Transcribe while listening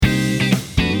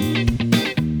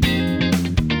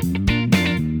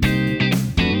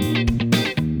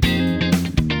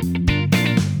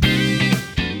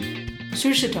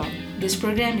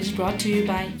program is brought to you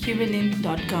by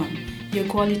QAlink.com, your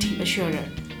quality assurer,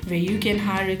 where you can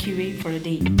hire a QA for a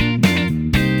day.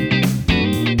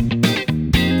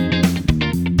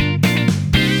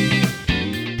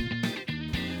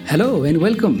 Hello and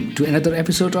welcome to another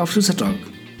episode of Susa Talk.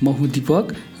 म हुँ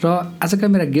दीपक र आजका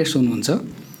मेरा guest हुनुहुन्छ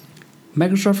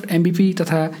Microsoft MVP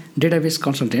तथा database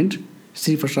consultant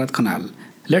Shri Prasad Khanal.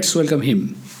 Let's welcome हिम.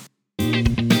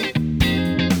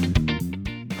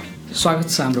 स्वागत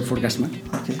छ हाम्रो पोडकास्टमा.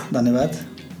 ओके, धन्यवाद.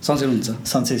 सन्चै हुनुहुन्छ?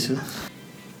 सन्चै छु.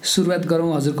 सुरुवात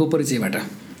गरौँ हजुरको परिचयबाट.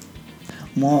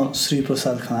 म श्री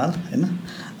प्रसाद खनाल हैन,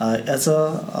 एज अ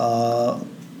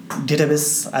डेटाबेस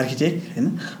आर्किटेक्ट हैन,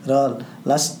 र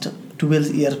लास्ट 12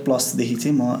 इयर प्लसदेखि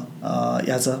चाहिँ म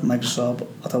एज अ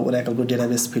माइक्रोसफ्ट अथवा ओराकलको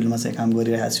डेटाबेस फिल्डमा चाहिँ काम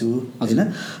गरिरहेको छु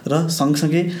हैन. र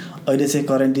सँगसँगै अहिले चाहिँ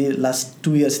करेन्टली लास्ट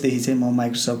 2 इयर्सदेखि चाहिँ म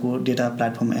माइक्रोसफ्टको डेटा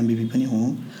प्लेटफर्म MVP पनि हुँ.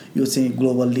 यो चाहिँ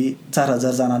ग्लोबल्ली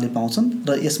 4000 जनाले पाउँछन्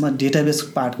र यसमा डेटाबेस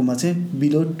पार्टकोमा चाहिँ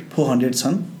बिलो 400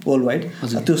 छन् वर्ल्ड वाइड.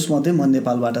 त्यसमध्ये म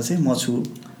नेपालबाट चाहिँ म छु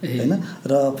हैन,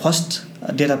 र फर्स्ट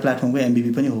डेटा प्लेटफर्मको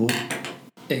MVP पनि हो.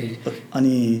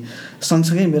 अनि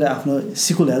सँगसँगै मेरो आफ्नो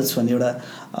सिकुल हेल्थ भन्ने एउटा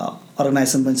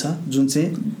अर्गनाइजेसन पनि छ, जुन चाहिँ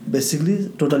बेसिकली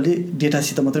टोटल्ली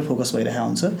डेटासित मात्रै फोकस भइरहेको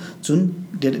हुन्छ, जुन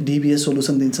DBA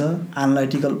सोल्युसन दिन्छ,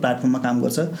 एनालाइटिकल प्लेटफर्ममा काम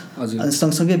गर्छ. अनि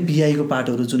सँगसँगै BI को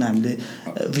पार्टहरू जुन हामीले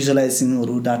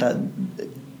भिजुअलाइजिङहरू, डाटा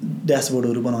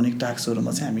ड्यासबोर्डहरू बनाउने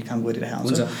टास्कहरूमा चाहिँ हामी काम गरिरहेको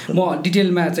हुन्छ. म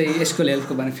डिटेलमा चाहिँ यसको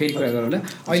हेल्पको बारेमा फेरि कुरा गरौँ ल.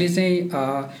 अहिले चाहिँ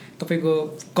तपाईँको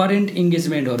करेन्ट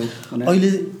इङ्गेजमेन्टहरू अहिले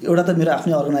एउटा त मेरो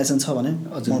आफ्नै अर्गनाइजेसन छ भने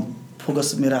म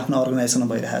फोकस मेरो आफ्नो अर्गनाइजेसनमा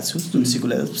भइरहेको छु, जुन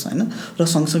सिकुल हेल्प्स होइन. र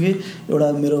सँगसँगै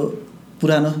एउटा मेरो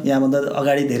पुरानो यहाँभन्दा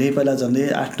अगाडि धेरै पहिला झन्डै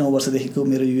 8-9 वर्षदेखिको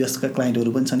मेरो US का क्लाइन्टहरू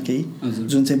पनि छन् केही,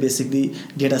 जुन चाहिँ बेसिकली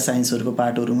डेटा साइन्सहरूको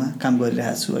पार्टहरूमा काम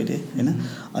गरिरहेको छु अहिले होइन.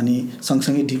 अनि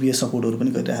सँगसँगै DBA सपोर्टहरू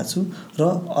पनि गरिरहेको छु. र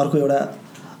अर्को एउटा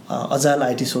अजाइल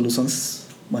IT सोल्युसन्स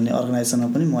भन्ने अर्गनाइजेसनमा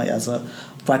पनि म as a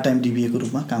part time DBA को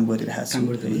रूपमा काम गरिरहेको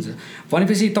छु.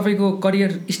 भनेपछि तपाईँको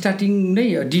करियर स्टार्टिङ नै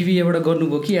DBAबाट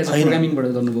गर्नुभयो कि एज अ प्रोग्रामिङबाट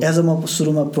गर्नुभयो? एज अ म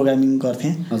सुरुमा प्रोग्रामिङ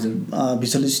गर्थेँ.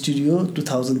 भिजुअल स्टुडियो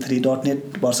 2003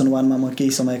 .NET भर्सन 1 मा म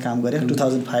केही समय काम गरेँ.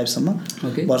 2005 सम्म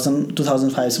भर्सन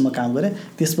 2005 सम्म काम गरेँ.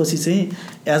 त्यसपछि चाहिँ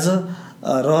एज अ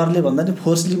रहरले भन्दा नि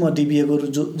फोर्सली म DBA को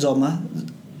जबमा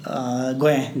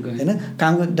गएँ होइन.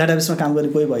 काम डाटाबेसमा काम गर्ने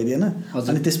कोही भइदिएन.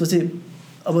 अनि त्यसपछि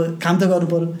अब काम त गर्नु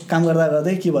पर्यो. काम गर्दा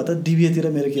गर्दै के भयो त DBA तिर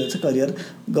मेरो के हुन्छ करियर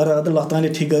गर्दा गर्दै, ल तैँले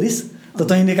ठिक गरिस् त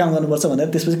तैँले काम गर्नुपर्छ भनेर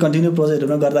त्यसपछि कन्टिन्यू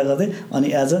प्रोजेक्टहरूमा गर्दा गर्दै अनि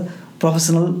एज अ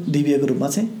प्रोफेसनल DBA को रूपमा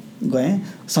चाहिँ गएँ.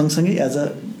 सँगसँगै एज अ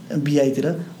BI तिर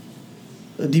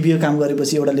DBA काम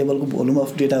गरेपछि एउटा लेभलको भोल्युम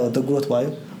अफ डेटाहरू त ग्रोथ भयो.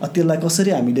 त्यसलाई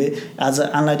कसरी हामीले एज अ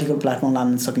एनालाइटिकल प्लेटफर्म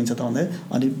लान सकिन्छ त भन्दा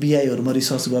अनि BIहरूमा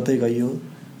रिसर्च गर्दै गइयो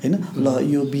होइन. ल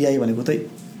यो BI भनेको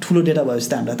त ठुलो डेटा भएपछि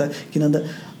त हामीलाई त किनभने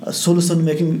सोल्युसन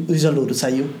मेकिङ रिजल्टहरू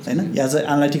चाहियो होइन. एज अ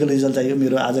एनालाइटिकल रिजल्ट चाहियो.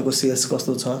 मेरो आजको सेल्स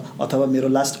कस्तो छ अथवा मेरो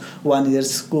लास्ट 1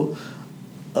 इयर्सको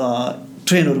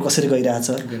ट्रेनहरू कसरी गइरहेछ,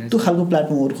 त्यो खालको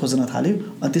प्लेटफर्महरू खोज्न थाल्यो.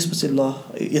 अनि त्यसपछि ल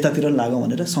यतातिर लागौँ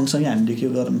भनेर सँगसँगै हामीले के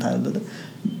गर्न थाल्यो त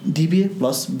DBA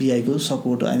प्लस BI को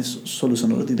सपोर्ट अनि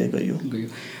सोल्युसनहरू दिँदै गयो.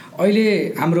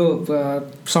 अहिले हाम्रो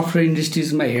सफ्टवेयर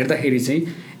इन्डस्ट्रिजमा हेर्दाखेरि चाहिँ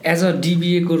एज अ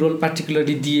DBA को रोल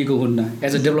पार्टिकुलरली दिएको हुन्न.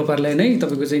 एज अ डेभलपरलाई नै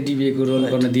तपाईँको चाहिँ DBA को रोल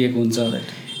गर्न दिएको हुन्छ.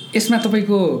 यसमा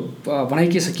तपाईँको भनाइ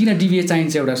के छ? किन DBA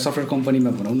चाहिन्छ एउटा सफ्टवेयर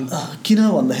कम्पनीमा भनौँ न? किन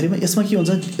भन्दाखेरिमा यसमा के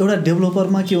हुन्छ, एउटा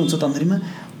डेभलपरमा के हुन्छ भन्दाखेरिमा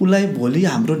उसलाई भोलि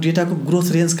हाम्रो डेटाको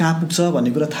ग्रोथ रेन्ज कहाँ पुग्छ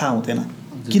भन्ने कुरा थाहा हुँदैन.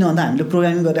 किन भन्दा हामीले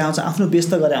प्रोग्रामिङ गरेर आउँछ, आफ्नो बेस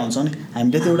त गरेर आउँछौँ नि.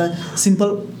 हामीले त एउटा सिम्पल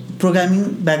प्रोग्रामिङ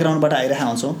ब्याकग्राउन्डबाट आइरहेको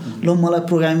हुन्छौँ. ल मलाई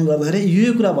प्रोग्रामिङ गर्दाखेरि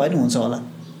यो कुरा भयो नि हुन्छ होला.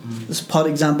 फर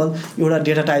इक्जाम्पल एउटा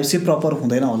डेटा टाइप चाहिँ प्रपर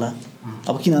हुँदैन होला.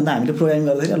 अब किन भन्दा हामीले प्रोग्रामिङ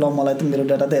गर्दाखेरि ल मलाई त मेरो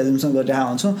डाटा त एजुम्सन गरिरहेको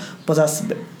हुन्छौँ,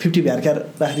 50-50 भ्यारक्यार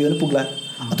राखिदियो भने पुग्ला.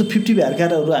 त्यो 50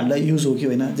 भ्यारक्यारहरू हामीलाई युज हो कि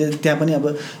होइन, त्यहाँ पनि अब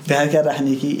भ्यारक्यार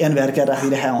राख्ने कि एन भ्यारक्यार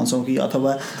राखिरहेका हुन्छौँ कि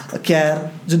अथवा क्यार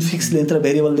जुन फिक्स लेन्थ र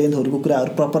भेरिएबल लेन्थहरूको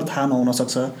कुराहरू प्रपर थाहा नहुन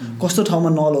सक्छ. कस्तो ठाउँमा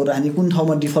नलहरू राख्ने, कुन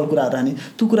ठाउँमा डिफल्ट कुराहरू राख्ने,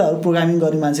 त्यो कुराहरू प्रोग्रामिङ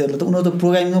गर्ने मान्छेहरूले त उनीहरू त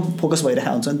प्रोग्रामिङमा फोकस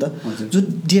भइरहेको हुन्छ नि त. जुन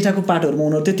डेटाको पार्टहरूमा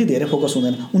उनीहरू त्यति धेरै फोकस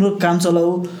हुँदैन. उनीहरू काम चलाउ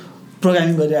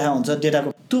प्रोग्रामिङ गरिरहेको हुन्छ डेटाको.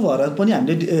 त्यो भएर पनि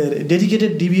हामीले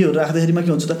डेडिकेटेड DBAहरू राख्दाखेरिमा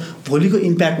के हुन्छ त भोलिको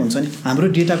इम्प्याक्ट हुन्छ नि. हाम्रो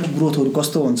डेटाको ग्रोथहरू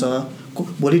कस्तो हुन्छ,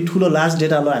 भोलि ठुलो लार्ज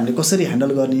डेटालाई हामीले कसरी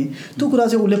ह्यान्डल गर्ने, त्यो कुरा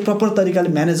चाहिँ उसले प्रपर तरिकाले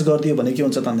म्यानेज गरिदियो भने के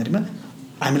हुन्छ भन्दाखेरिमा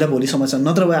हामीलाई भोलि समस्या.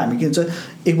 नत्र भए हामी के हुन्छ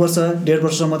 1 वर्ष 1.5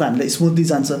 वर्षसम्म त हामीलाई स्मुथली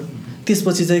जान्छ.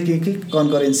 त्यसपछि चाहिँ के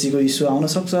कन्करेन्सीको इस्यु आउन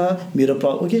सक्छ. मेरो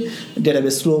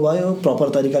डेटाबेस स्लो भयो, प्रपर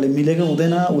तरिकाले मिलेको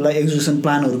हुँदैन, उसलाई एक्जिक्युसन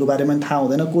प्लानहरूको बारेमा थाहा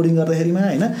हुँदैन कोडिङ गर्दाखेरिमा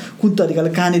होइन. कुन तरिकाले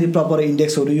कहाँनिर प्रपर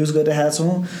इन्डेक्सहरू युज गरिरहेका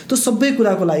छौँ, त्यो सबै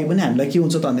कुराको लागि पनि हामीलाई के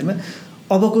हुन्छ त भन्दाखेरिमा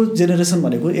अबको जेनेरेसन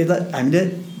भनेको यता हामीले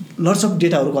लट्स अफ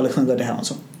डेटाहरू कलेक्सन गरिरहेका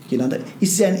हुन्छौँ. किन भन्दा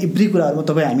इच एन्ड एभ्री कुराहरूमा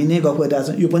तपाईँ हामी नै गफ गरिरहेको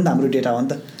छौँ, यो पनि त हाम्रो डेटा हो नि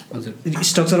त,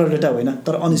 स्ट्रक्चरल डेटा होइन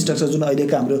तर अनस्ट्रक्चर जुन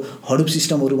अहिलेको हाम्रो हडुप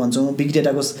सिस्टमहरू भन्छौँ, बिग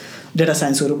डेटाको डेटा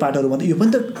साइन्सहरू पार्टहरू भन्छ, यो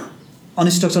पनि त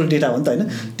अनस्ट्रक्चरल डेटा हो नि त होइन।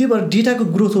 त्यही भएर डेटाको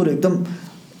ग्रोथहरू एकदम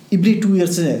एभ्री 2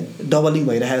 इयर्स चाहिँ डबलिङ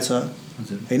भइरहेको छ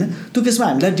होइन। त्यो केसमा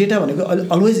हामीलाई डेटा भनेको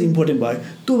अलवेज इम्पोर्टेन्ट भयो।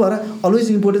 त्यो भएर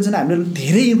अलवेज इम्पोर्टेन्ट छैन, हामीले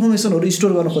धेरै इन्फर्मेसनहरू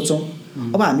स्टोर गर्न खोज्छौँ।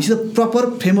 अब हामीसित प्रपर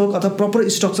फ्रेमवर्क अथवा प्रपर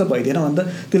स्ट्रक्चर भइदिएन भने त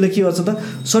त्यसले के गर्छ त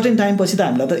सर्टेन टाइम पछि त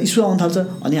हामीलाई त इस्यु आउन थाल्छ।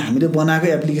 अनि हामीले बनाएको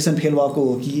एप्लिकेसन फेल भएको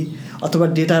हो कि अथवा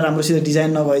डेटा राम्रोसित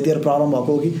डिजाइन नभइदिएर प्रब्लम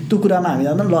भएको हो कि त्यो कुरामा हामी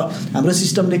जान्दा ल हाम्रो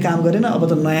सिस्टमले काम गरेन, अब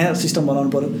त नयाँ सिस्टम बनाउनु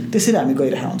पऱ्यो, त्यसरी हामी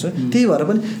गइरहेको हुन्छ। त्यही भएर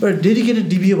पनि एउटा डेडिकेटेड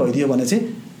डिबिए भइदियो भने चाहिँ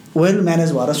वेल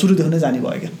म्यानेज भएर सुरुदेखि नै जाने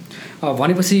भयो क्या।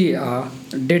 भनेपछि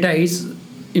डेटा इज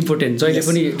इम्पोर्टेन्ट, जहिले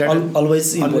पनि अलवेज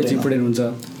इम्पोर्टेन्ट हुन्छ।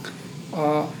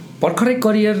 भर्खरै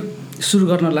करियर सुरु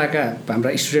गर्न लागेका हाम्रा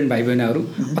स्टुडेन्ट भाइ बहिनीहरू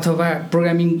अथवा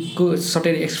प्रोग्रामिङको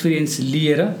सर्टेन एक्सपिरियन्स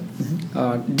लिएर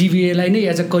डिबिएलाई नै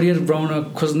एज अ करियर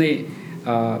बनाउन खोज्ने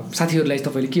साथीहरूलाई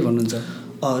तपाईँले के भन्नुहुन्छ?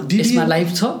 यसमा लाइफ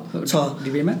छ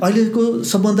डिबिएमा? अहिलेको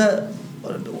सबभन्दा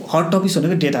हट टपिक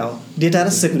भनेको डेटा हो, डेटा र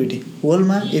सेक्युरिटी।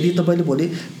 वर्ल्डमा यदि तपाईँले भोलि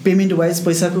पेमेन्ट वाइज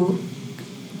पैसाको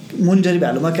मोनिटरी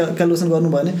भ्यालुमा क्यालकुलेसन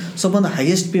गर्नुभयो भने सबभन्दा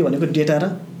हाइएस्ट पे भनेको डेटा र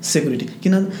सेक्युरिटी।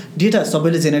 किन डेटा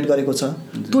सबैले जेनेरेट गरेको छ,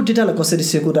 त्यो डेटालाई कसरी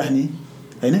सेक्युर राख्ने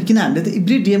होइन। किन हामीले त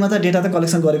एभ्री डेमा त डेटा त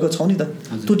कलेक्सन गरेको छौँ नि त,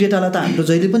 त्यो डेटालाई त हाम्रो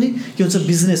जहिले पनि के हुन्छ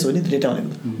बिजनेस हो नि डेटा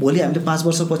भनेको। भोलि हामीले 5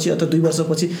 वर्षपछि अथवा 2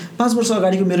 वर्षपछि 5 वर्ष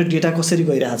अगाडिको मेरो डेटा कसरी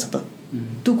गइरहेको छ त,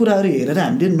 त्यो कुराहरू हेरेर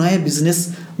हामीले नयाँ बिजनेस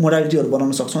मोडालिटीहरू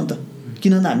बनाउन सक्छौँ नि त।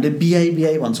 किन भन्दा हामीले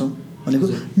बिआई भन्छौँ भनेको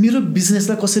मेरो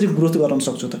बिजनेसलाई कसरी ग्रोथ गराउन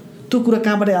सक्छु त, त्यो कुरा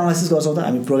कहाँबाट एनालाइसिस गर्छौँ त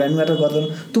हामी प्रोग्रामिङबाट गर्दैनौँ।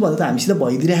 त्यो भन्दा त हामीसित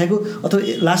भइदिइरहेको अथवा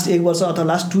लास्ट 1 वर्ष अथवा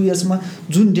लास्ट 2 इयर्समा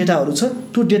जुन डेटाहरू छ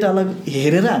त्यो डेटालाई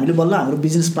हेरेर हामीले बल्ल हाम्रो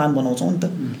बिजनेस प्लान बनाउँछौँ नि त।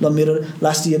 ल मेरो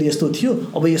लास्ट इयर यस्तो थियो,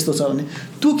 अब यस्तो छ भने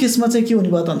त्यो केसमा चाहिँ के हुने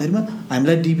भयो त भन्दाखेरिमा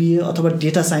हामीलाई डिबिए अथवा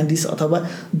डेटा साइन्टिस्ट अथवा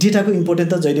डेटाको इम्पोर्टेन्ट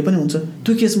त जहिले पनि हुन्छ।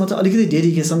 त्यो केसमा चाहिँ अलिकति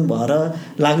डेडिकेसन भएर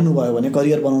लाग्नुभयो भने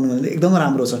करियर बनाउनु भने एकदम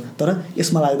राम्रो छ। तर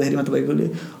यसमा लाग्दाखेरिमा तपाईँको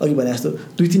अघि भने जस्तो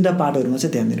 2-3टा पार्टहरूमा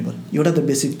चाहिँ ध्यान दिनु पऱ्यो। एउटा त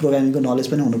बेसिक प्रोग्रामिङको नलेज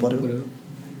पनि हुनु पऱ्यो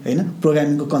होइन,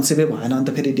 प्रोग्रामिङको कन्सेप्टै भएन भने त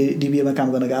फेरि डिबिएमा काम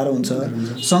गर्न गाह्रो हुन्छ।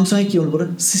 सँगसँगै के हुनु पऱ्यो,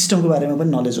 सिस्टमको बारेमा पनि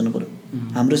नलेज हुनु पऱ्यो।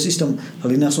 हाम्रो सिस्टम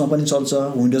लिनक्समा पनि चल्छ,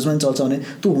 विन्डोजमा पनि चल्छ भने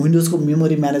त्यो विन्डोजको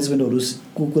मेमोरी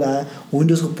म्यानेजमेन्टहरूको कुरा,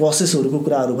 विन्डोजको प्रोसेसहरूको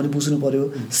कुराहरू पनि बुझ्नु पऱ्यो।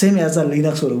 सेम एज अ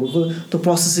लिनक्सहरूको त्यो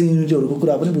प्रोसेसिङ युनिटहरूको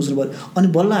कुरा पनि बुझ्नु पऱ्यो। अनि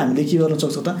बल्ल हामीले के गर्न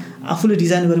सक्छौँ त आफूले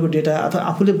डिजाइन गरेको डेटा अथवा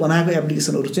आफूले बनाएको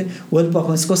एप्लिकेसनहरू चाहिँ वेल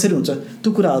पर्फर्मेन्स कसरी हुन्छ त्यो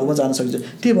कुराहरूमा जान सकिन्छ।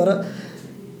 त्यही भएर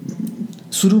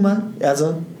सुरुमा एज अ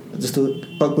जस्तो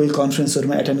कोही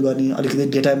कन्फरेन्सहरूमा एटेन्ड गर्ने, अलिकति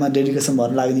डेटामा डेडिकेसन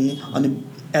भएर लाग्ने, अनि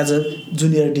एज अ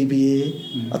जुनियर डिबिए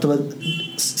अथवा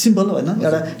सिम्पल होइन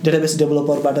एउटा डेटाबेस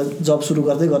डेभलपरबाट जब सुरु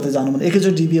गर्दै गर्दै जानु भने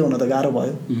एकैचोटि डिबिए हुन त गाह्रो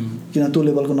भयो। किन त्यो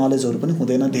लेभलको नलेजहरू पनि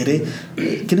हुँदैन धेरै,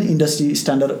 किन इन्डस्ट्री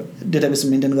स्ट्यान्डर्ड डेटाबेस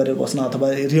मेन्टेन गरेर बस्न अथवा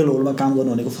रियल वर्ल्डमा काम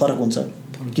गर्नु भनेको फरक हुन्छ।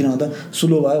 किन भन्दा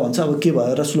स्लो भयो भन्छ, अब के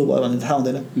भयो र स्लो भयो भन्ने थाहा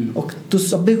हुँदैन। त्यो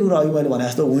सबै कुरा अघि मैले भने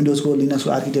जस्तो विन्डोजको लिनक्सको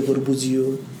आर्किटेक्टहरू बुझियो,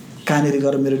 कहाँनिर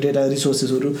गएर मेरो डेटा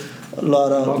रिसोर्सेसहरू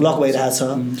लक भइरहेछ,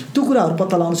 त्यो कुराहरू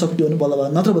पत्ता लगाउन सक्यो भने बल्ल भयो।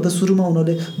 नत्र भन्दा सुरुमा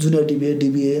उनीहरूले जुनियर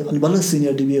डिबिए अनि बल्ल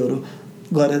सिनियर डिबिएहरू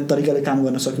गरेर तरिकाले काम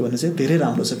गर्न सक्यो भने चाहिँ धेरै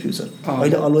राम्रो छ फ्युचर।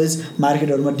 अहिले अलवेज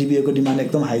मार्केटहरूमा डिबिएको डिमान्ड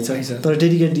एकदम हाई छ, तर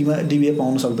डेडिकेट डिबिए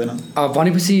पाउन सक्दैन।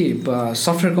 भनेपछि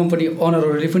सफ्टवेयर कम्पनी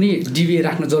ओनरहरूले पनि डिबिए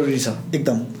राख्न जरुरी छ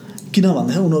एकदम। किन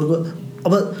भन्दाखेरि उनीहरूको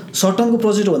अब सर्ट टर्मको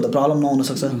प्रोजेक्ट हो भने त प्रब्लम नहुन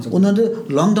सक्छ, उनीहरूले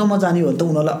लङ टर्ममा जाने हो भने त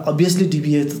उनीहरूलाई अभियसली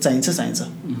डिबिए त चाहिन्छ।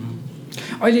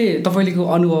 अहिले तपाईँको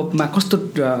अनुभवमा कस्तो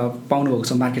पाउनुभएको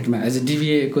छ मार्केटमा एज अ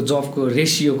डिबिएको जबको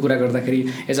रेसियो कुरा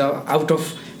गर्दाखेरि as a out of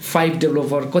 5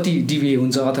 developer कति डिबिए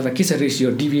हुन्छ अथवा के छ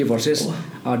रेसियो डिबिए भर्सेस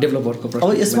डेभलपरको?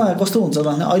 अब यसमा कस्तो हुन्छ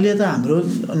भने अहिले त हाम्रो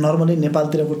नर्मली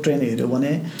नेपालतिरको ट्रेन्ड हेऱ्यो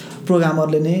भने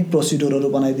प्रोग्रामरले नै प्रोसिड्युरहरू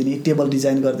बनाइदिने, टेबल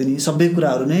डिजाइन गरिदिने सबै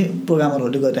कुराहरू नै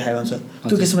प्रोग्रामरहरूले गरिरहेको हुन्छ।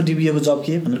 त्यो केसमा डिबिएको जब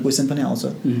के भनेर क्वेसन पनि आउँछ।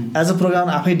 एज अ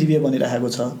प्रोग्रामर आफै डिबिए बनिरहेको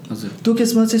छ, त्यो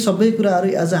केसमा चाहिँ सबै कुराहरू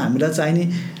एज अ हामीलाई चाहिने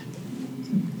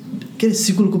के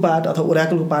सिक्युलको पार्ट अथवा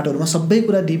ओराकलको पार्टहरूमा सबै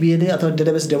कुरा डिबिएले अथवा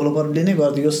डेटाबेस डेभलपरले नै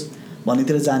गरिदियोस्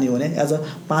भन्नेतिर जाने हो भने एज अ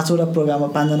 5जना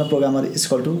programmer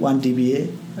equal to 1 DBA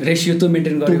ratio त्यो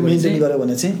मेन्टेन गर्यो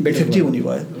भने चाहिँ इफेक्टिभ हुने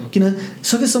भयो। किन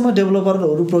सकेसम्म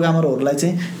डेभलपरहरू प्रोग्रामरहरूलाई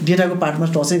चाहिँ डेटाको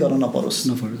पार्टमा टचै गर्न नपरोस्।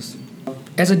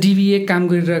 एज अ डिबिए काम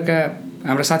गरिरहेका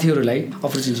हाम्रा साथीहरूलाई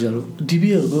अपर्च्युनिटीहरू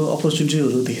डिबिएहरूको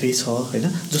अपर्च्युनिटीहरू धेरै छ होइन।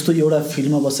 जस्तो एउटा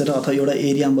फिल्डमा बसेर अथवा एउटा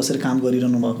एरियामा बसेर काम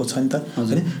गरिरहनु भएको छ नि त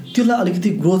होइन, त्यसलाई अलिकति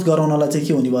ग्रोथ गराउनलाई चाहिँ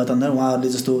के हुने भयो त भन्दा उहाँहरूले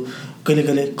जस्तो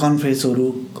कहिले कन्फरेन्सहरू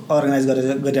अर्गनाइज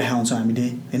गरिरहेका हुन्छौँ हामीले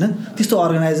होइन। त्यस्तो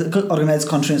अर्गनाइज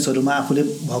कन्फरेन्सहरूमा आफूले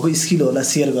भएको स्किलहरूलाई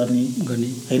सेयर गर्ने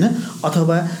होइन,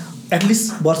 अथवा एटलिस्ट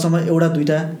वर्षमा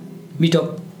 1-2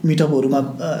 मिटअपहरूमा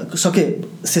सके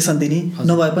सेसन दिने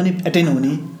नभए पनि एटेन्ड हुने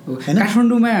हैन।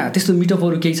 काठमाडौँमा त्यस्तो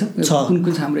मिटअपहरू केही छ? कुन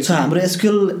कुन छ? हाम्रो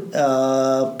एसक्यूएल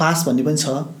पास भन्ने पनि छ,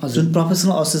 जुन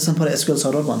professional association for SQL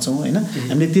server भन्छौँ हैन।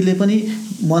 हामीले त्यसले पनि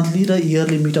मन्थली र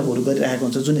इयरली मिटअपहरू गरिरहेको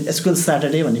हुन्छ, जुन एसक्यूएल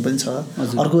स्याटरडे भन्ने पनि छ।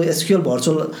 अर्को एसक्यूएल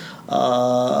भर्चुअल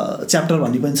च्याप्टर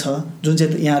भन्ने पनि छ, जुन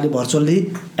चाहिँ यहाँले भर्चुअल्ली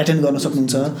एटेन्ड गर्न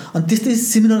सक्नुहुन्छ। अनि त्यस्तै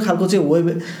सिमिलर खालको चाहिँ वेब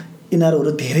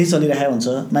यिनीहरू धेरै चलिरहेको हुन्छ।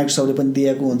 माइक्रोसफ्टले पनि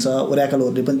दिएको हुन्छ,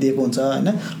 ओराकलहरूले पनि दिएको हुन्छ हैन।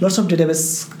 Lots of database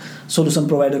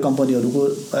solution provider कम्पनीहरूको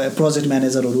प्रोजेक्ट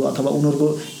म्यानेजरहरू अथवा उनीहरूको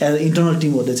एज इन्टरनल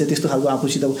टिमहरूले चाहिँ त्यस्तो खालको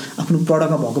आफूसित आफ्नो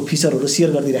प्रडक्टमा भएको फिचरहरू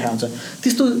सेयर गरिदिरहेको हुन्छ।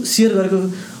 त्यस्तो सेयर गरेको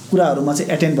कुराहरूमा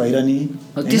चाहिँ एटेन्ड भइरहने।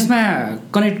 त्यसमा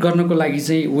कनेक्ट गर्नको लागि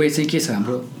चाहिँ वे चाहिँ के छ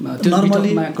हाम्रो?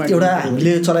 नर्मली एउटा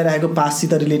हामीले चलाइरहेको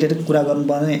पाससित रिलेटेड कुरा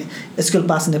गर्नुपर्ने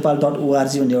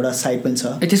SQLPassNepal.org भन्ने एउटा साइट पनि छ।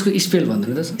 त्यसको स्पेल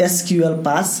भन्नुहुन्छ?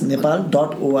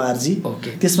 SQLPassNepal.org।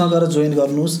 त्यसमा गएर जोइन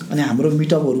गर्नुहोस् अनि हाम्रो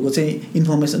मिटअपहरूको चाहिँ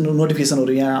इन्फर्मेसन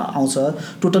नोटिफिकेसनहरू यहाँ आउँछ।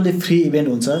 टोटल्ली फ्री इभेन्ट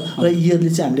हुन्छ र इयरली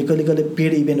चाहिँ हामीले कहिले कहिले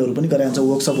पेड इभेन्टहरू पनि गरेका हुन्छौँ,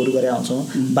 वर्कसपहरू गरेका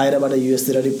हुन्छौँ। बाहिरबाट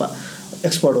युएसतिर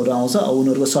एक्सपर्टहरू आउँछ,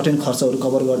 उनीहरूको सर्टेन खर्चहरू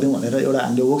कभर गरिदिउँ भनेर एउटा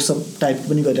हामीले वर्कसप टाइप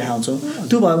पनि गरिरहेका हुन्छौँ।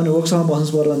 त्यो भयो भने वर्कसपमा बस्नु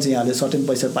पऱ्यो भने चाहिँ यहाँले सर्टेन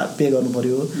पैसा पे गर्नु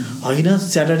पऱ्यो। होइन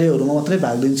स्याटरडेहरूमा मात्रै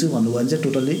भाग लिन्छु भन्नुभयो भने चाहिँ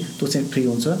टोटल्ली त्यो चाहिँ फ्री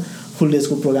हुन्छ। फुल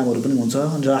डेजको प्रोग्रामहरू पनि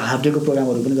हुन्छ र हाफ डेको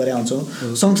प्रोग्रामहरू पनि गरेका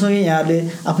हुन्छौँ। सँगसँगै यहाँले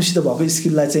आफूसित भएको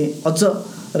स्किललाई चाहिँ अझ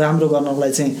राम्रो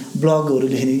गर्नलाई चाहिँ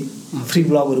ब्लगहरू लेख्ने फ्री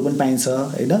ब्लगहरू पनि पाइन्छ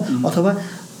होइन।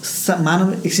 अथवा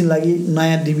मानव एकछिन लागि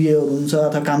नयाँ डिबिएहरू हुन्छ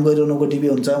अथवा काम गरिरहनुको डिबिए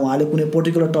हुन्छ, उहाँले कुनै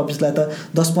पर्टिकुलर टपिक्सलाई त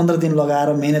 10-15 दिन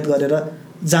लगाएर मेहनत गरेर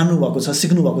जान्नुभएको छ,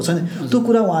 सिक्नुभएको छ नि। त्यो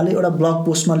कुरा उहाँले एउटा ब्लग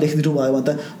पोस्टमा लेखिदिनु भयो भने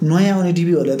त नयाँ आउने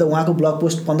डिबीहरूले त उहाँको ब्लग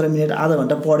पोस्ट 15 मिनट आधा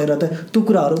घन्टा पढेर त त्यो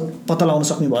कुराहरू पत्ता लगाउन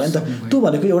सक्ने भयो नि त। त्यो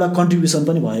भनेको एउटा कन्ट्रिब्युसन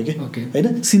पनि भयो कि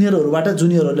होइन, सिनियरहरूबाट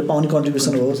जुनियरहरूले पाउने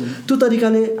कन्ट्रिब्युसन हो। त्यो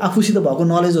तरिकाले आफूसित भएको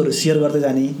नलेजहरू सेयर गर्दै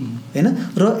जाने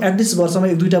होइन। र एटलिस्ट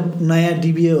वर्षमा 1-2टा नयाँ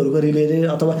डिबिएहरूको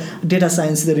रिलेटेड अथवा डेटा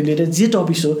साइन्ससित रिलेटेड जे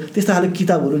टपिक्स हो त्यस्ता खालको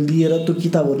किताबहरू लिएर त्यो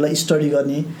किताबहरूलाई स्टडी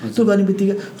गर्ने। त्यो गर्ने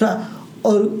बित्तिकै र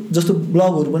अरू जस्तो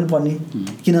ब्लगहरू पनि पढ्ने,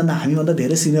 किनभने हामीभन्दा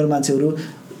धेरै सिनियर मान्छेहरू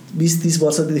 20-30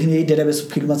 वर्षदेखि यही डेटाबेस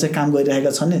फिल्डमा चाहिँ काम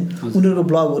गरिरहेका छन् नि। उनीहरूको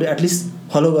ब्लगहरू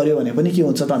एटलिस्ट फलो गर्यो भने पनि के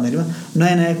हुन्छ त भन्दाखेरिमा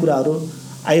नयाँ नयाँ कुराहरू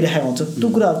आइरहेको हुन्छ। त्यो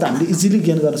कुराहरू त हामीले इजिली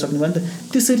गेन गर्न सक्ने भयो नि त।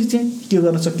 त्यसरी चाहिँ के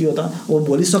गर्न सकियो त, अब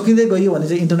भोलि सकिँदै गयो भने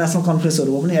चाहिँ इन्टरनेसनल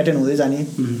कन्फरेन्सहरूमा पनि एटेन्ड हुँदै जाने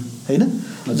होइन।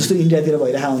 जस्तो इन्डियातिर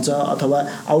भइरहेको हुन्छ अथवा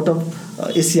आउट अफ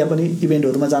एसिया पनि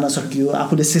इभेन्टहरूमा जान सकियो,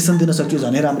 आफूले सेसन दिन सकियो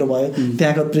झनै राम्रो भयो।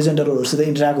 त्यहाँको प्रेजेन्टरहरूसित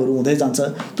इन्टरेक्टहरू हुँदै जान्छ।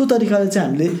 त्यो तरिकाले चाहिँ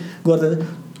हामीले गर्दै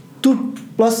त्यो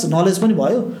प्लस नलेज पनि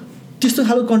भयो। त्यस्तो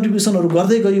खालको कन्ट्रिब्युसनहरू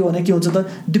गर्दै गयो भने के हुन्छ त,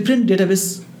 डिफ्रेन्ट डेटाबेस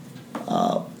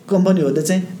कम्पनीहरूले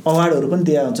चाहिँ अवार्डहरू पनि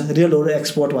दिएको हुन्छ, रियल वर्ल्ड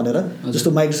एक्सपर्ट भनेर।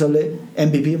 जस्तो माइक्रोसफ्टले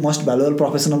MVP मोस्ट भ्यालुएबल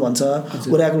प्रोफेसनल भन्छ,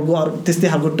 ओराकलको अरू त्यस्तै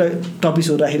खालको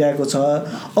टपिक्सहरू राखिरहेको छ।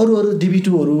 अरू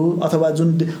DB2हरू अथवा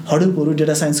जुन हडुपहरू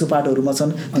डेटा साइन्सको पार्टहरूमा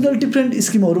छन् तिनीहरू डिफ्रेन्ट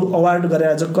स्किमहरू अवार्ड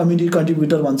गरेर जो कम्युनिटी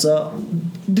कन्ट्रिब्युटर भन्छ,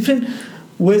 डिफ्रेन्ट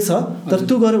वे छ। तर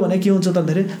त्यो गऱ्यो भने के हुन्छ त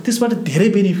धेरै त्यसबाट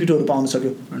धेरै बेनिफिटहरू पाउन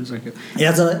सक्यो।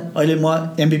 एज अ अहिले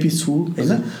म MVP छु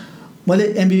होइन,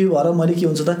 मैले MVP भएर मैले के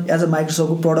हुन्छ त एज अ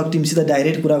माइक्रोसफ्टको प्रडक्ट टिमसित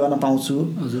डाइरेक्ट कुरा गर्न पाउँछु।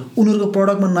 उनीहरूको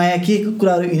प्रडक्टमा नयाँ के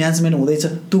कुराहरू इन्हान्समेन्ट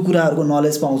हुँदैछ त्यो कुराहरूको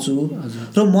नलेज पाउँछु।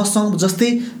 र मसँग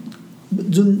जस्तै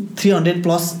जुन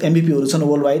 300+ MVPहरू छन्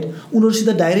वर्ल्ड वाइड, उनीहरूसित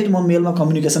डाइरेक्ट म मेलमा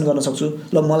कम्युनिकेसन गर्न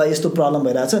सक्छु। ल मलाई यस्तो प्रब्लम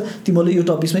भइरहेछ, तिमीले यो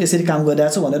टपिक्समा यसरी काम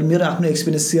गरिरहेछ भनेर मेरो आफ्नो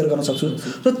एक्सपिरियन्स सेयर गर्न सक्छु।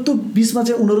 र त्यो बिचमा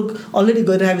चाहिँ उनीहरू अलरेडी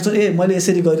गरिरहेको छ, ए मैले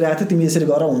यसरी गरिरहेको थिएँ तिमी यसरी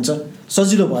गर, हुन्छ,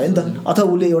 सजिलो भयो नि त। अथवा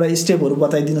उसले एउटा स्टेपहरू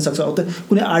बताइदिन सक्छ, अथवा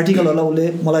कुनै आर्टिकलहरूलाई उसले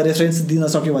मलाई रेफरेन्स दिन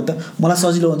सक्यो भने त मलाई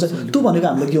सजिलो हुन्छ। त्यो भनेको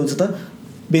हाम्रो के हुन्छ त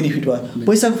बेनिफिट भयो।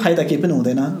 पैसाको फाइदा केही पनि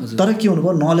हुँदैन, तर के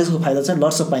हुनुभयो नलेजको फाइदा चाहिँ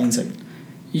लट्स अफ पाइन्छ।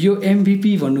 यो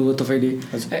MVP भन्नुभयो तपाईँले,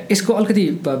 यसको अलिकति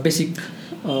बेसिक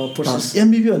प्रोसेस?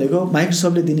 MVP भनेको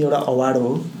माइक्रोसफ्टले दिने एउटा अवार्ड हो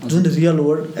जुन रियल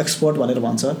वर्ल्ड एक्सपर्ट भनेर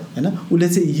भन्छ होइन। उसले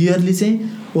चाहिँ इयरली चाहिँ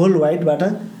वर्ल्ड वाइडबाट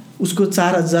उसको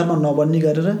 4000मा नबढ्ने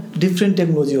गरेर डिफ्रेन्ट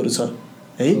टेक्नोलोजीहरू छ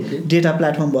है। डेटा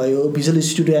प्लेटफर्म भयो, भिजुअल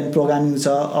स्टुडियो एन्ड प्रोग्रामिङ छ,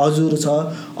 अजुर छ,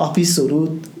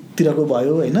 अफिसहरूतिरको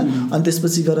भयो होइन। अनि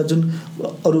त्यसपछि गएर जुन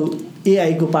अरू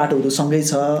AI को पार्टहरू सँगै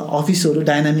छ, अफिसहरू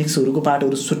डाइनामिक्सहरूको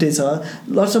पार्टहरू छुट्टै छ।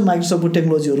 लट्स अफ माइक्रोसफ्टको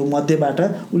टेक्नोलोजीहरू मध्येबाट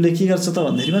उसले के गर्छ त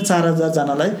भन्दाखेरिमा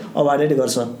 4000जनालाई अवार्डेड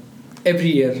गर्छ एभ्री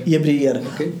इयर।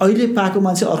 अहिले पाएको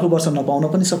मान्छे अर्को वर्ष नपाउन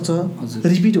पनि सक्छ,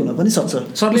 रिपिट हुन पनि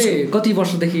सक्छ। सरले कति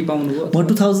वर्षदेखि पाउनुभयो? म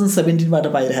 2017बाट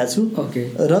पाइरहेको छु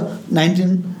र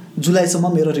 19 जुलाईसम्म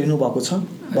मेरो रिन्यू भएको छ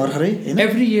भर्खरै होइन।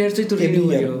 एभ्री इयर चाहिँ त्यो रिन्यू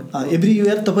भयो। एभ्री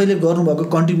इयर तपाईँले गर्नुभएको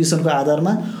कन्ट्रिब्युसनको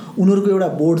आधारमा उनीहरूको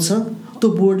एउटा बोर्ड छ, त्यो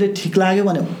बोर्डले ठिक लाग्यो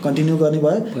भने कन्टिन्यू गर्ने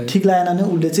भयो, ठिक लागेन भने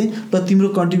उसले चाहिँ र तिम्रो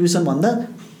कन्ट्रिब्युसन भन्दा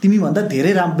तिमीभन्दा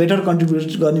धेरै बेटर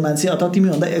कन्ट्रिब्युट गर्ने मान्छे अथवा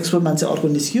तिमीभन्दा एक्सपर्ट मान्छे अर्को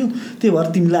निस्कियो, त्यही भएर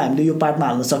तिमीलाई हामीले यो पार्टमा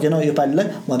हाल्न सकेनौँ यो पालिलाई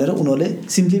भनेर उनीहरूले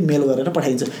सिम्पली मेल गरेर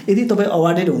पठाइन्छ। यदि तपाईँ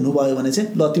अवार्डेड हुनुभयो भने चाहिँ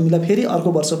ल तिमीलाई फेरि अर्को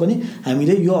वर्ष पनि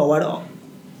हामीले यो अवार्ड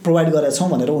प्रोभाइड गरेका छौँ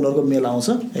भनेर उनीहरूको मेल आउँछ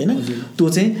होइन। त्यो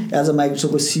चाहिँ एज अ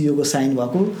माइक्रोसफ्टको सिइओको साइन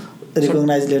भएको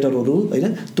रिकगनाइज लेटरहरू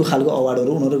होइन, त्यो खालको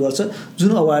अवार्डहरू उनीहरू गर्छ।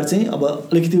 जुन अवार्ड चाहिँ अब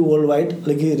अलिकति वर्ल्ड वाइड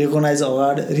अलिकति रिकगनाइज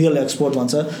अवार्ड, रियल एक्सपोर्ट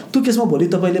भन्छ। त्यो केसमा भोलि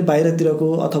तपाईँले बाहिरतिरको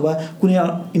अथवा कुनै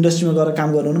इन्डस्ट्रीमा गएर काम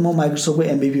गर्नु भने म माइक्रोसफ्टको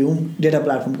एमभिपी हुँ डेटा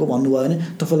प्लेटफर्मको भन्नुभयो भने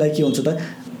तपाईँलाई के हुन्छ त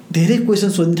धेरै क्वेसन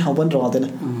सोध्ने ठाउँ पनि रहँदैन।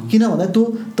 किन भन्दा त्यो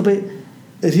तपाईँ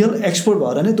रियल एक्सपोर्ट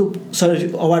भएर नै त्यो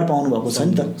अवार्ड पाउनु भएको छ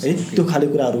नि त है, त्यो खाले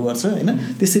कुराहरू गर्छ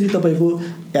होइन। त्यसरी तपाईँको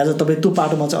एज अ तपाईँ त्यो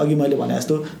पाटोमा चाहिँ अघि मैले भने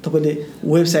जस्तो तपाईँले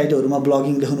वेबसाइटहरूमा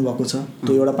ब्लगिङ लेख्नु भएको छ,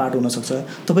 त्यो एउटा पार्ट हुनसक्छ।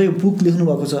 तपाईँ बुक लेख्नु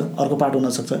भएको छ, अर्को पार्ट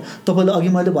हुनसक्छ। तपाईँले अघि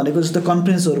मैले भनेको जस्तो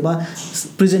कन्फरेन्सहरूमा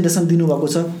प्रेजेन्टेसन दिनुभएको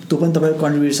छ, त्यो पनि तपाईँको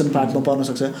कन्ट्रिब्युसन पार्टमा पर्न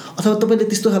सक्छ। अथवा तपाईँले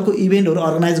त्यस्तो खालको इभेन्टहरू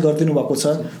अर्गनाइज गरिदिनु भएको छ,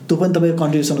 त्यो पनि तपाईँको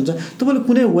कन्ट्रिब्युसन हुन्छ। तपाईँले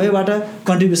कुनै वेबाट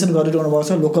कन्ट्रिब्युसन गरिरहनु भएको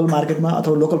छ लोकल मार्केटमा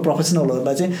अथवा लोकल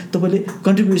प्रोफेसनलहरूलाई चाहिँ तपाईँले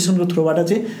कन्ट्रिब्युसनको थ्रुबाट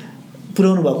चाहिँ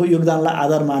पुर्याउनु भएको योगदानलाई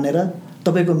आधार मानेर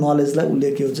तपाईँको नलेजलाई उसले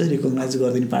के हुन्छ रिकगनाइज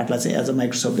गरिदिने पार्टलाई चाहिँ as a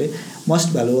माइक्रोसफ्टले most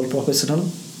valuable professional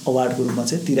अवार्डको रूपमा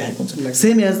चाहिँ दिइरहेको हुन्छ।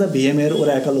 सेम एज द VMware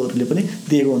ओराकलहरूले पनि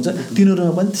दिएको हुन्छ।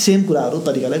 तिनीहरूमा पनि सेम कुराहरू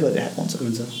तरिकाले गरिरहेको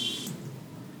हुन्छ।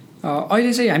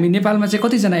 अहिले चाहिँ हामी नेपालमा चाहिँ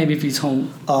कतिजना एमभिपी छौँ?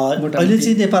 अहिले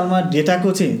चाहिँ नेपालमा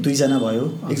डेटाको चाहिँ 2 जना भयो।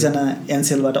 एकजना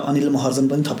एनसेलबाट अनिल महर्जन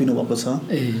पनि थपिनु भएको छ,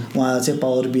 उहाँ चाहिँ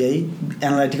पावर BI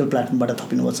एनालाइटिकल प्लेटफर्मबाट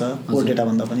थपिनु भएको छ कोर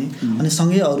डेटाभन्दा पनि। अनि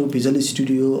सँगै अरू भिजुअल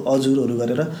स्टुडियो अजुरहरू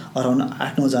गरेर अराउन्ड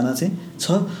 8-9 जना चाहिँ छ।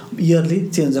 इयरली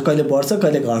चेन्ज हुन्छ, कहिले बढ्छ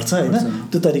कहिले घट्छ होइन।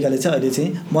 त्यो तरिकाले चाहिँ अहिले चाहिँ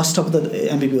मोस्ट अफ द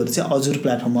एमभिपीहरू चाहिँ अजुर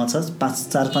प्लेटफर्ममा छ।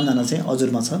 4-5 जना चाहिँ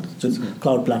अजुरमा छ, जुन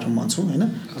क्लाउड प्लेटफर्म भन्छौँ होइन,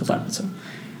 त्यो पार्टमा छ।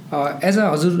 एज अ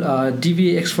हजुर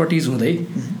DBA एक्सपर्टिज हुँदै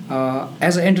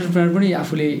एज अ एन्टरप्रेनर पनि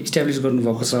आफूले इस्टाब्लिस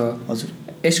गर्नुभएको छ। हजुर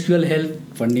SQL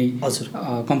हेल्प भन्ने हजुर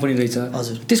कम्पनी रहेछ।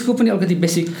 हजुर त्यसको पनि अलिकति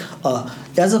बेसिक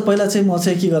एज अ पहिला चाहिँ म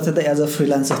चाहिँ के गर्थेँ त एज अ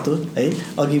फ्रिलान्स जस्तो है।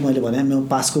 अघि मैले भने म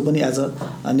पासको पनि एज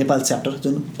अ नेपाल च्याप्टर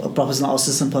जुन प्रोफेसनल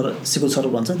एसोसिएसन फर सिक्युल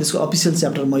सर्भर भन्छ त्यसको अफिसियल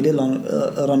च्याप्टर मैले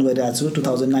रन गरिरहेको छु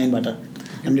 2009बाट।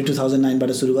 हामीले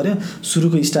 2009बाट सुरु गऱ्यौँ।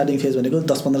 सुरुको स्टार्टिङ फेज भनेको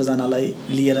 10-15 जनालाई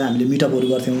लिएर हामीले मिटअपहरू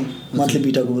गर्थ्यौँ, मन्थली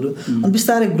मिटअपहरू। अनि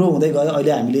बिस्तारै ग्रो हुँदै गयो।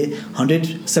 अहिले हामीले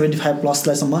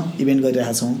 175+ इभेन्ट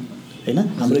गरिरहेका छौँ होइन।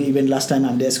 हाम्रो इभेन्ट लास्ट टाइम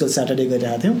हामीले SQL स्याटरडे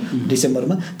गरिरहेको थियौँ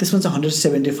डिसेम्बरमा, त्यसमा चाहिँ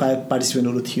 175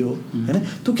 पार्टिसिपेन्टहरू थियो होइन।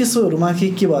 त्यो केसहरूमा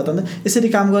के भयो त यसरी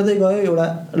काम गर्दै गयो, एउटा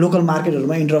लोकल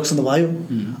मार्केटहरूमा इन्ट्रोडक्सन त भयो।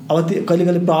 अब त्यो कहिले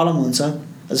कहिले प्रब्लम हुन्छ,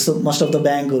 जस्तो मोस्ट अफ द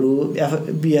ब्याङ्कहरू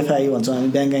BFI भन्छौँ हामी,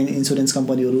 ब्याङ्क एन्ड इन्सुरेन्स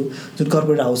कम्पनीहरू जुन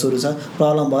कर्पोरेट हाउसहरू छ,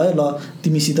 प्रब्लम भयो ल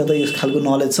तिमीसित त यस खालको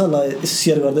नलेज छ ल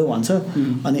सेयर गरिदेऊ भन्छ।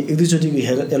 अनि 1-2चोटि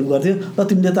हेल्प गरिदियो ल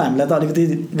तिमीले त हामीलाई त अलिकति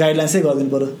गाइडलाइन्सै गरिदिनु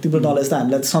पऱ्यो, तिम्रो नलेज त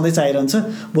हामीलाई सधैँ चाहिरहन्छ,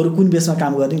 बरु कुन बेसमा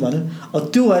काम गर्ने भन्यो। अब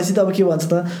त्यो भएपछि त अब के भन्छ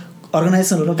त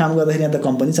अर्गनाइजेसनहरूमा काम गर्दाखेरि यहाँ त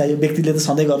कम्पनी चाहियो, व्यक्तिले त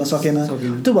सधैँ गर्न सकेन।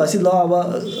 त्यो भएपछि ल अब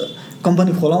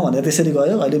कम्पनी खोलौँ भनेर त्यसरी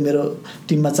गयो। अहिले मेरो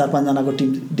टिममा 4-5 जनाको टिम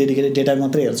डेडिकेटेड डेटा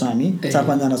मात्रै हेर्छौँ हामी,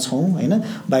 4-5 जना छौँ होइन।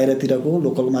 बाहिरतिरको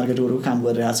लोकल मार्केटहरू काम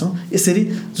गरिरहेको छौँ। यसरी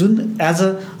जुन एज अ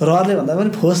रहरले भन्दा पनि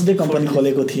फोर्सले कम्पनी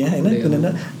खोलेको थिएँ होइन। किनभने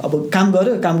अब काम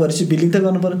गऱ्यो, काम गरेपछि बिलिङ त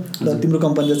गर्नु पऱ्यो, र तिम्रो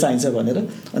कम्पनी त चाहिन्छ भनेर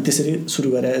अनि त्यसरी सुरु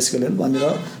गरेँ SQL भनेर।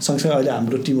 सँगसँगै अहिले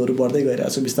हाम्रो टिमहरू बढ्दै गइरहेको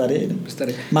छ बिस्तारै होइन,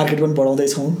 बिस्तारै मार्केट पनि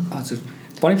बढाउँदैछौँ। हजुर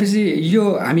भनेपछि यो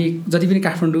हामी जति पनि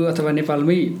काठमाडौँ अथवा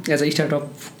नेपालमै एज अ स्टार्टअप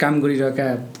काम गरिरहेका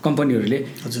कम्पनीहरूले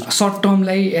सर्ट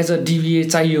टर्मलाई एज अ DBA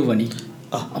चाहियो भने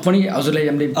पनि हजुरलाई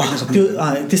हामीले त्यो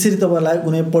त्यसरी तपाईँलाई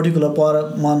कुनै पर्टिकुलर पर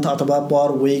मन्थ अथवा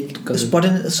पर विक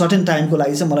सर्टेन टाइमको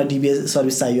लागि चाहिँ मलाई DBA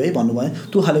सर्भिस चाहियो है भन्नुभयो,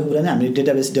 त्यो खालको कुरा नै हामीले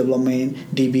डेटाबेस डेभलपमेन्ट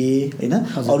DBA होइन,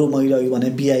 अरू मैले अघि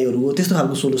भने BIहरू त्यस्तो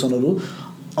खालको सोल्युसनहरू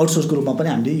आउटसोर्सको रूपमा पनि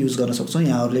हामीले युज गर्न सक्छौँ।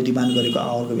 यहाँहरूले डिमान्ड गरेको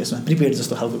आवरको बेसमा प्रिपेड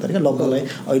जस्तो खालको तरिका लगभगलाई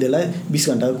अहिलेलाई 20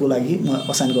 घन्टाको लागि म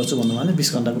असाइन गर्छु भन्नु भने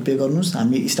 20 घन्टाको पे गर्नुहोस्,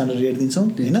 हामी स्ट्यान्डर्ड रेट दिन्छौँ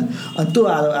होइन। अनि त्यो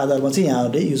आधारमा चाहिँ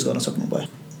यहाँहरूले युज गर्न सक्नुभयो।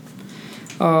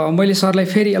 मैले सरलाई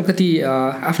फेरि अलिकति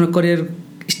आफ्नो करियर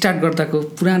स्टार्ट गर्दाको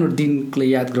पुरानो दिनलाई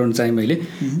याद गराउन चाहेँ मैले।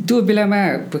 त्यो बेलामा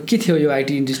के थियो यो IT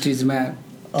इन्डस्ट्रिजमा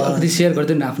अलिकति सेयर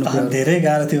गरिदिनु न आफ्नो। धेरै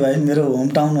गाह्रो थियो भाइ। मेरो होम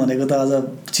टाउन भनेको त अझ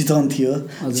चितवन थियो।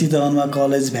 चितवनमा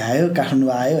कलेज भ्यायो,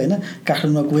 काठमाडौँ आयो होइन।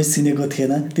 काठमाडौँमा कोही चिनेको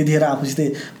थिएन त्यतिखेर, आफूसित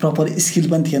प्रपर स्किल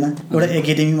पनि थिएन, एउटा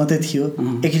एकाडेमी मात्रै थियो।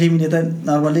 एकाडेमीले त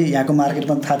नर्मली यहाँको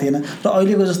मार्केटमा थाहा थिएन। र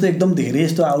अहिलेको जस्तो एकदम धेरै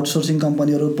यस्तो आउटसोर्सिङ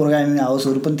कम्पनीहरू प्रोग्रामिङ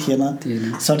हाउसहरू पनि थिएन।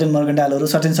 सर्टेन मर्केन्टाइलहरू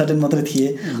सर्टेन मात्रै थिए।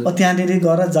 अब त्यहाँनिर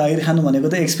गएर जागिर खानु भनेको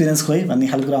त एक्सपिरियन्स खोइ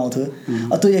भन्ने खालको कुरा आउँथ्यो।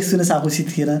 त्यो एक्सपिरियन्स आफूसित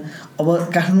थिएन। अब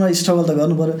काठमाडौँमा स्ट्रगल त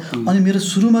गर्नु पऱ्यो। अनि मेरो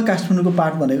सुरुमा काठमाडौँको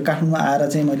पार्ट भनेको काठमाडौँमा आएर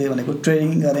चाहिँ मैले भनेको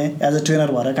ट्रेनिङ गरेँ, एज अ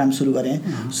ट्रेनर काम सुरु गरेँ।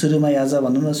 सुरुमा एज अ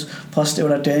भनौँ न फर्स्ट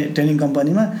एउटा ट्रेनिङ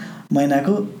कम्पनीमा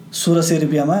महिनाको 1600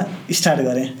 रुपियाँमा स्टार्ट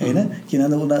गरेँ होइन,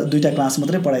 किनभने उनीहरू 2टा क्लास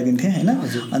मात्रै पढाइदिन्थेँ होइन।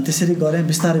 अनि त्यसरी गरेँ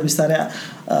बिस्तारै बिस्तारै।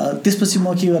 त्यसपछि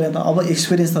म के गरेँ त, अब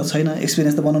एक्सपिरियन्स त छैन,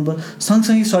 एक्सपिरियन्स त बनाउनु पर्यो,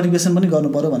 सँगसँगै सर्टिफिकेसन पनि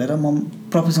गर्नु पऱ्यो भनेर म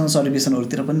प्रोफेसनल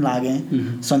सर्टिफिकेसनहरूतिर पनि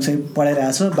लागेँ। सँगसँगै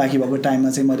पढाइरहेको छु, बाँकी भएको टाइममा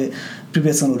चाहिँ मैले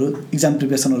प्रिपेरेसनहरू इक्जाम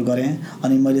प्रिपेरेसनहरू गरेँ।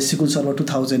 अनि मैले सिक्युल सर्भर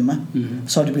 2000मा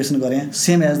सर्टिफिकेसन गरेँ,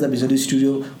 same as the visual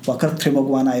studio. भर्खर फ्रेमवर्क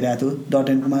 1 आइरहेको थियो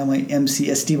 .NET मा म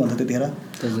MCST भन्थ्यो त्यतिखेर,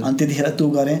 अनि त्यतिखेर त्यो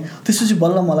गरेँ। त्यसपछि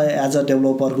बल्ल मलाई एज अ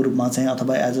डेभलपरको रूपमा चाहिँ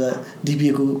अथवा एज अ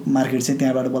DBA को मार्केट चाहिँ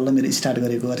त्यहाँबाट बल्ल मेरो स्टार्ट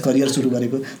गरेको, करियर सुरु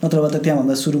गरेको। नत्र भए त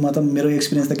त्यहाँभन्दा सुरुमा त मेरो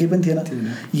एक्सपिरियन्स त केही पनि थिएन,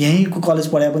 यहीँको कलेज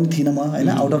पढाए पनि थिइनँ म होइन,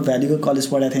 आउट अफ भ्यालीको कलेज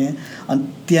पढाएको थिएँ। अनि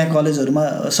त्यहाँ कलेजहरूमा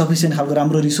सफिसियन्ट खालको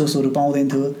राम्रो रिसोर्सहरू पाउँदैन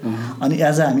थियो। अनि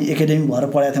एज अ हामी एकाडेमिक भएर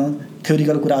पढाएको थियौँ,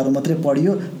 थ्योरिकल कुराहरू मात्रै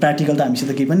पढियो, प्र्याक्टिकल त हामीसित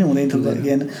केही पनि हुँदैन थियो।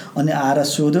 अनि आएर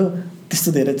सोध्यो,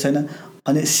 त्यस्तो धेरै छैन।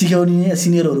 अनि सिकाउने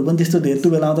सिनियरहरू पनि त्यस्तो धेरै,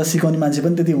 त्यो बेलामा त सिकाउने मान्छे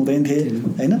पनि त्यति हुँदैन थिए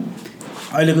होइन।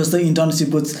 अहिलेको जस्तो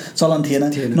इन्टर्नसिपको चलन थिएन।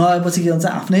 नभएपछि के भन्छ,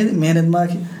 आफ्नै मेहनतमा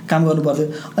काम गर्नु पर्थ्यो।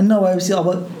 अनि नभएपछि अब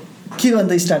के गर्नु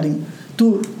त, स्टार्टिङ त्यो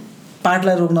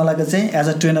पार्टलाई रोक्नलाई चाहिँ एज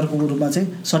अ ट्रेनरको रूपमा चाहिँ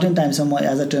सर्टेन टाइमसम्म म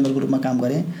एज अ ट्रेनरको रूपमा काम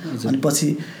गरेँ। अनि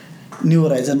पछि न्यू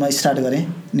होराइजनमा स्टार्ट गरेँ।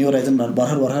 न्यू होराइजन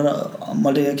भर्खर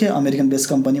मैले अमेरिकन बेस्ड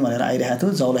कम्पनी भनेर आइरहेको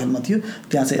थियो, जौल हेलमा थियो,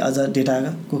 त्यहाँ चाहिँ एज अ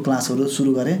डेटाको क्लासहरू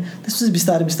सुरु गरेँ। त्यसपछि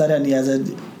बिस्तारै बिस्तारै अनि एज अ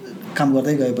काम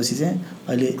गर्दै गएपछि चाहिँ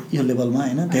अहिले यो लेभलमा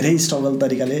होइन धेरै स्ट्रगल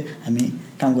तरिकाले हामी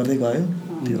काम गर्दै गयो।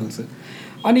 त्यो हुन्छ।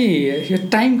 अनि यो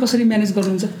टाइम कसरी म्यानेज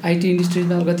गर्नुहुन्छ IT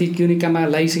इन्डस्ट्रीमा? अलिकति कुनै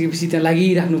काममा लागिसकेपछि त्यहाँ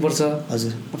लागिराख्नुपर्छ।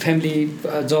 हजुर, फ्यामिली,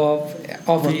 जब,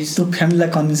 अफिस, त्यो फ्यामिलीलाई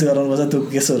कन्भिन्स गराउनुपर्छ। त्यो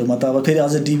केसहरूमा त अब फेरि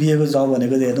अझ DBA को जब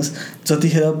भनेको चाहिँ हेर्नुहोस्,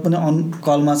 जतिखेर पनि अन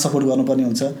कलमा सपोर्ट गर्नुपर्ने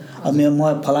हुन्छ। अब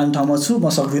म फलानु ठाउँमा छु, म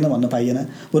सक्दिनँ भन्न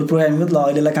पाइएन। बरु प्रोग्रामिङ ल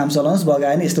अहिलेलाई काम चलाउनुहोस्,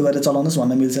 बगाएन यस्तो गरेर चलाउनुहोस्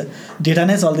भन्न मिल्छ। डेटा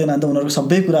नै चल्दैन नि त, उनीहरूको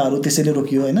सबै कुराहरू त्यसैले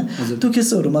रोकियो होइन। त्यो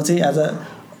केसहरूमा चाहिँ एज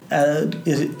अ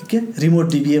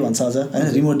रिमोट DBA भन्छ अझ होइन,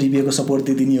 रिमोट DBA को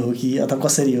सपोर्ट दिने हो कि अथवा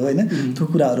कसरी हो होइन, त्यो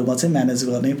कुराहरूमा चाहिँ म्यानेज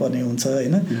गर्नै पर्ने हुन्छ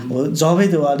होइन। अब जबै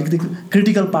त्यो अलिकति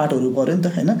क्रिटिकल पार्टहरू पऱ्यो नि त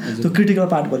होइन, त्यो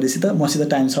क्रिटिकल पार्ट भएपछि त मसित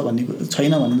टाइम छ भन्ने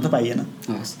छैन भन्नु त पाइएन।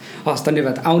 हस्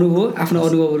धन्यवाद, आउनुभयो, आफ्नो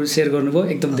अनुभवहरू सेयर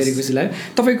गर्नुभयो, एकदम धेरै खुसी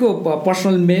लाग्यो। तपाईँको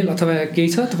पर्सनल मेल अथवा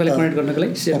केही छ तपाईँलाई कनेक्ट गर्नको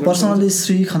लागि? पर्सनली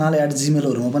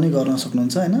srikhanaal@gmail.com पनि गर्न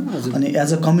सक्नुहुन्छ होइन। अनि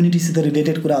एज अ कम्युनिटीसित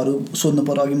रिलेटेड कुराहरू सोध्नु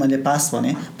पर्यो, अघि मैले पास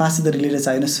भने पाससित रिलेटेड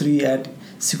चाहिएन,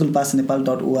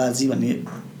 sri@sikulpasnepal.org भन्ने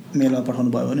मेलमा पठाउनु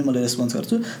भयो भने मैले रेस्पोन्स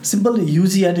गर्छु। सिम्पल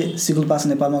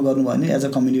UG@sikulpasnepal गर्नुभयो भने एज अ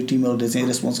कम्युनिटी टिमहरूले चाहिँ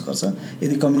रेस्पोन्स गर्छ।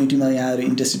 यदि कम्युनिटीमा यहाँहरू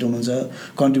इन्ट्रेस्टेड हुनुहुन्छ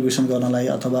कन्ट्रिब्युसन गर्नलाई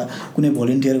अथवा कुनै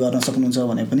भोलिन्टियर गर्न सक्नुहुन्छ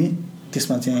भने पनि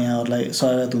त्यसमा चाहिँ यहाँहरूलाई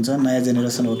स्वागत हुन्छ, नयाँ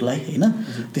जेनेरेसनहरूलाई होइन,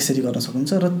 त्यसरी गर्न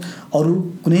सक्नुहुन्छ। र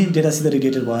अरू कुनै डेटासित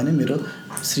रिलेटेड भयो भने मेरो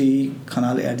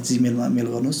srikhanaal@gmail.com मेल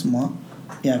गर्नुहोस्। म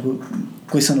यहाँको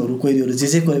क्वेसनहरू, क्वेरीहरू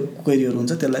जे क्वेरीहरू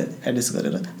हुन्छ त्यसलाई एड्रेस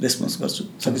गरेर रेस्पोन्स गर्छु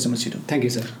सकेसम्म छिटो। थ्याङ्क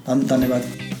यू सर, धन्यवाद।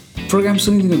 प्रोग्राम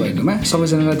सुनिदिनु भएकोमा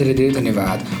सबैजनालाई धेरै धेरै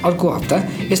धन्यवाद। अर्को हप्ता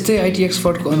यस्तै IT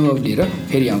एक्सपर्टको अनुभव लिएर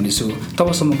फेरि आउनेछु।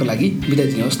 तबसम्मको लागि बिदा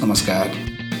दिनुहोस्,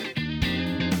 नमस्कार।